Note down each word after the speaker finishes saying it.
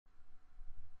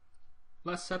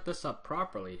Let's set this up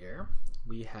properly here.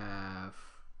 We have,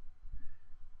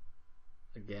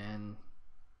 again,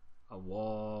 a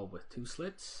wall with two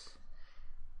slits,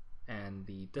 and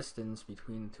the distance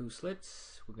between the two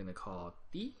slits we're going to call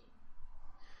D.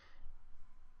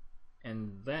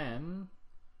 And then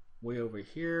way over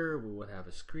here we would have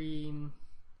a screen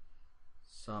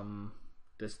some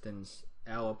distance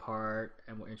L apart,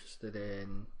 and we're interested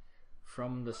in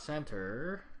from the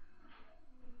center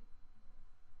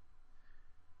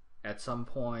at some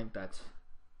point that's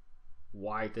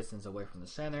Y distance away from the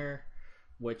center,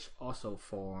 which also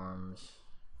forms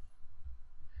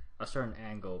a certain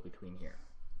angle between here.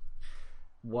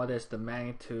 What is the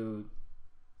magnitude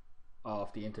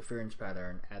of the interference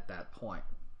pattern at that point?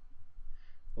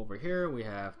 Over here we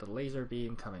have the laser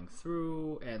beam coming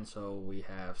through, and so we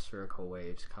have spherical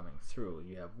waves coming through.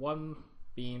 You have one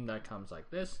beam that comes like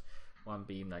this, one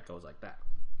beam that goes like that.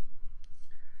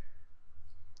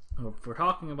 If we're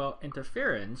talking about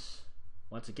interference,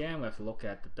 once again we have to look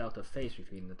at the delta phase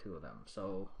between the two of them.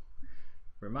 So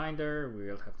reminder,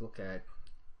 we'll have to look at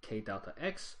k delta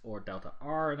x, or delta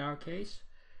r in our case,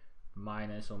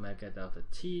 minus omega delta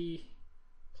t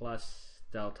plus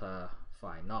delta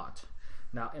phi naught.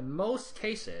 Now in most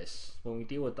cases, when we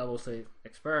deal with double slit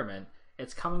experiment,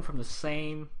 it's coming from the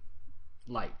same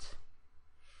light.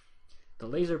 The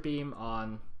laser beam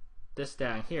on this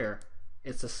down here,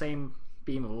 it's the same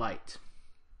beam of light.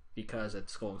 Because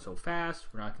it's going so fast,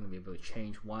 we're not going to be able to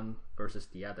change one versus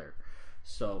the other.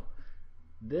 So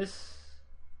this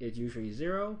is usually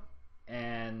 0,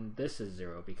 and this is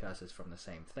 0 because it's from the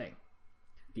same thing.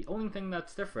 The only thing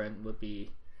that's different would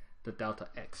be the delta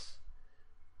x.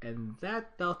 And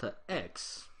that delta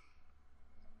x,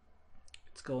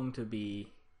 it's going to be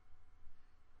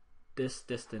this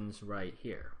distance right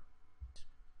here.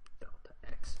 Delta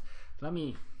x.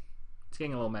 It's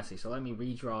getting a little messy, so let me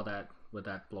redraw that with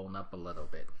that blown up a little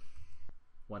bit.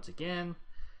 Once again,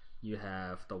 you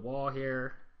have the wall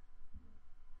here.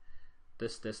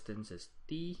 This distance is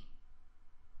d.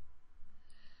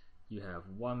 You have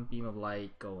one beam of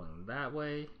light going that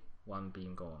way, one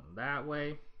beam going that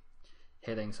way,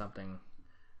 hitting something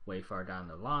way far down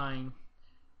the line,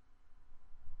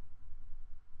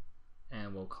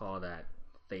 and we'll call that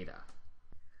theta.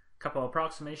 A couple of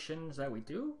approximations that we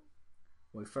do.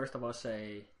 We first of all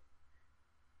say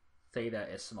theta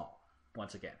is small,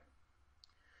 once again.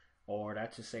 Or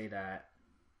that's to say that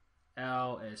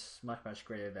L is much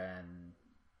greater than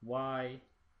Y,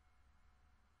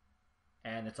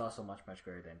 and it's also much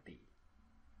greater than D.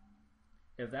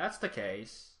 If that's the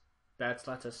case, let's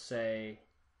just say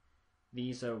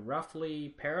these are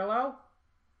roughly parallel,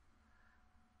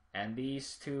 and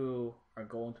these two are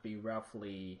going to be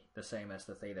roughly the same as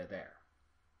the theta there.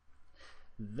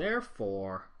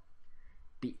 Therefore,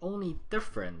 the only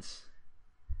difference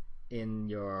in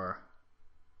your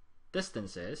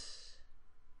distances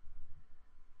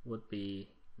would be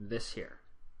this here,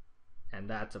 and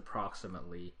that's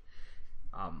approximately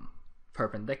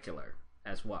perpendicular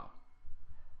as well.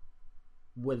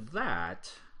 With that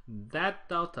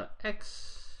delta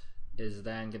x is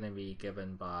then going to be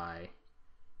given by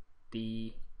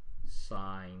d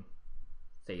sine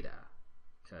theta,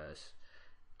 because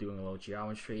doing a little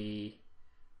geometry,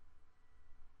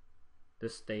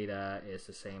 this theta is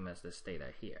the same as this theta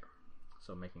here.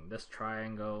 So making this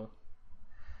triangle,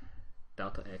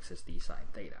 delta x is d sine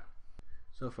theta.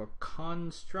 So for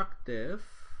constructive,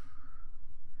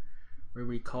 we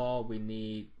recall we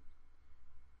need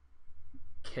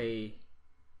k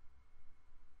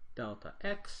delta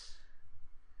x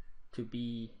to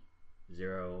be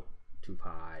 0, 2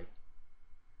 pi,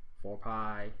 4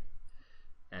 pi,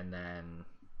 and then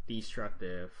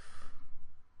destructive,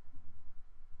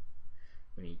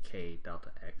 we need k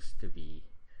delta x to be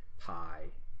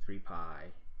pi, 3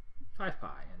 pi, 5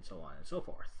 pi, and so on and so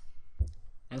forth.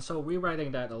 And so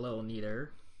rewriting that a little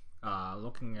neater,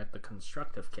 looking at the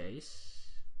constructive case,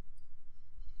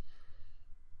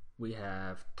 we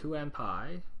have 2n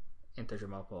pi, integer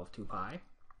multiple of 2 pi.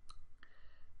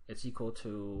 It's equal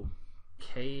to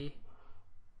k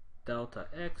delta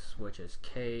x, which is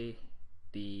k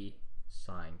d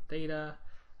sine theta,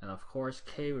 and of course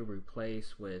k we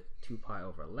replace with 2 pi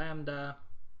over lambda.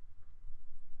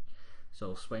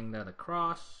 So swing that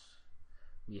across,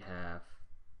 we have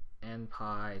n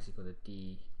pi is equal to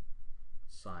d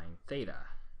sine theta,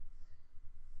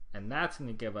 and that's going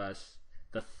to give us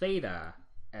the theta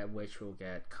at which we'll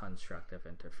get constructive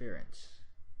interference.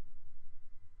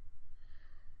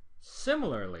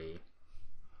 Similarly,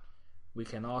 we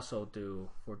can also do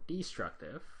for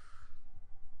destructive,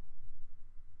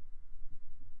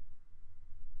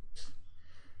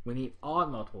 we need odd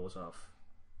multiples of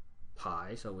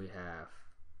pi, so we have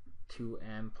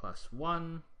 2n plus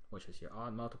 1, which is your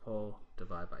odd multiple,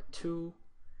 divided by 2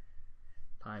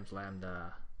 times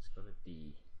lambda is going to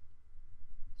be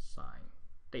sine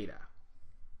theta.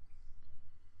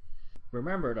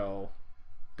 Remember though,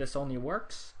 this only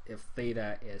works if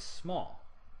theta is small,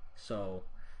 so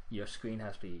your screen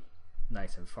has to be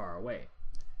nice and far away.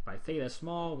 By theta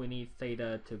small, we need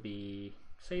theta to be,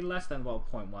 say, less than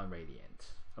about 0.1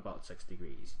 radians, about 6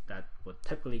 degrees. That would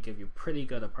typically give you pretty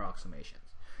good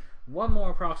approximations. One more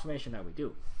approximation that we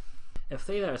do. If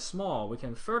theta is small, we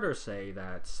can further say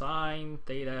that sine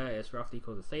theta is roughly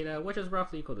equal to theta, which is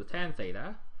roughly equal to tan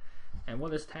theta. And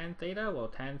what is tan theta? Well,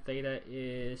 tan theta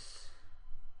is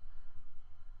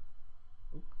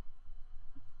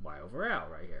y over L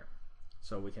right here.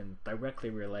 So we can directly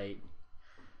relate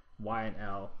y and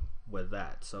L with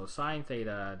that. So sine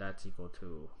theta, that's equal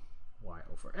to y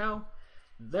over L.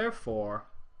 Therefore,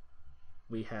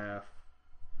 we have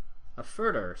a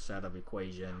further set of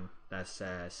equation that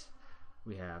says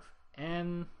we have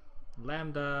n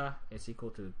lambda is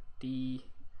equal to dy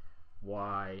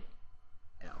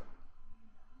L.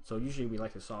 So usually we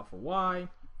like to solve for y.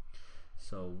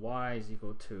 So y is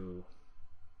equal to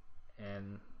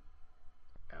n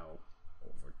L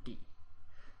over d.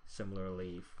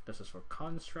 Similarly, this is for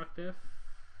constructive.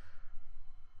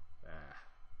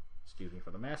 Excuse me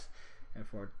for the mess. And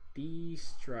for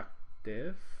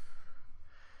destructive,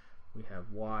 we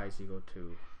have y is equal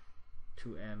to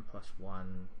 2n plus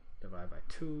 1 divided by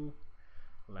 2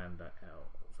 lambda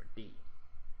L over d.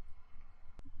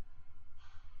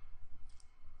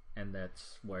 And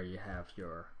that's where you have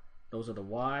your, those are the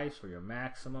y's for your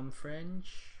maximum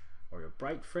fringe or your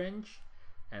bright fringe,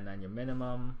 and then your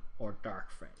minimum or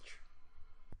dark fringe.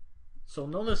 So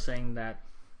noticing that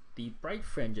the bright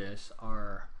fringes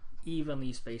are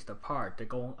evenly spaced apart, they're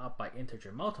going up by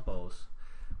integer multiples,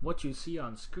 what you see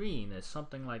on screen is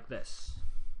something like this.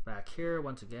 Back here,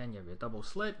 once again, you have your double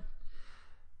slit,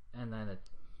 and then it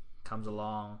comes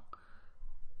along,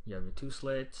 you have your two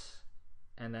slits,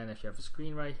 and then if you have a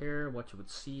screen right here, what you would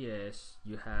see is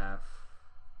you have,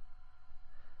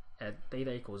 at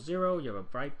theta equals 0, you have a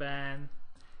bright band,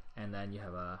 and then you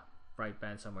have a bright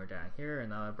band somewhere down here,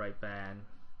 another bright band,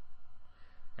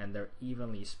 and they're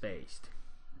evenly spaced.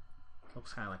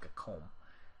 Looks kind of like a comb.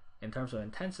 In terms of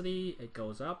intensity, it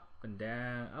goes up and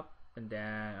down, up and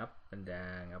down, up and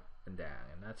down, up and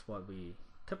down, and that's what we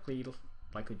typically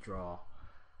like to draw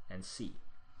and see.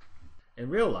 In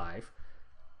real life,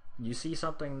 you see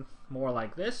something more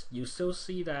like this. You still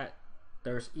see that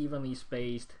there's evenly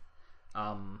spaced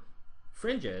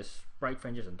fringes, bright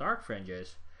fringes and dark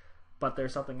fringes, but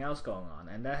there's something else going on,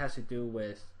 and that has to do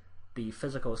with the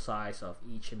physical size of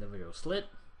each individual slit,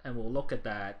 and we'll look at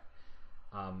that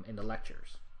in the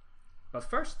lectures. But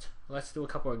first, let's do a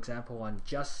couple examples on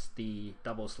just the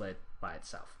double slit by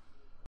itself.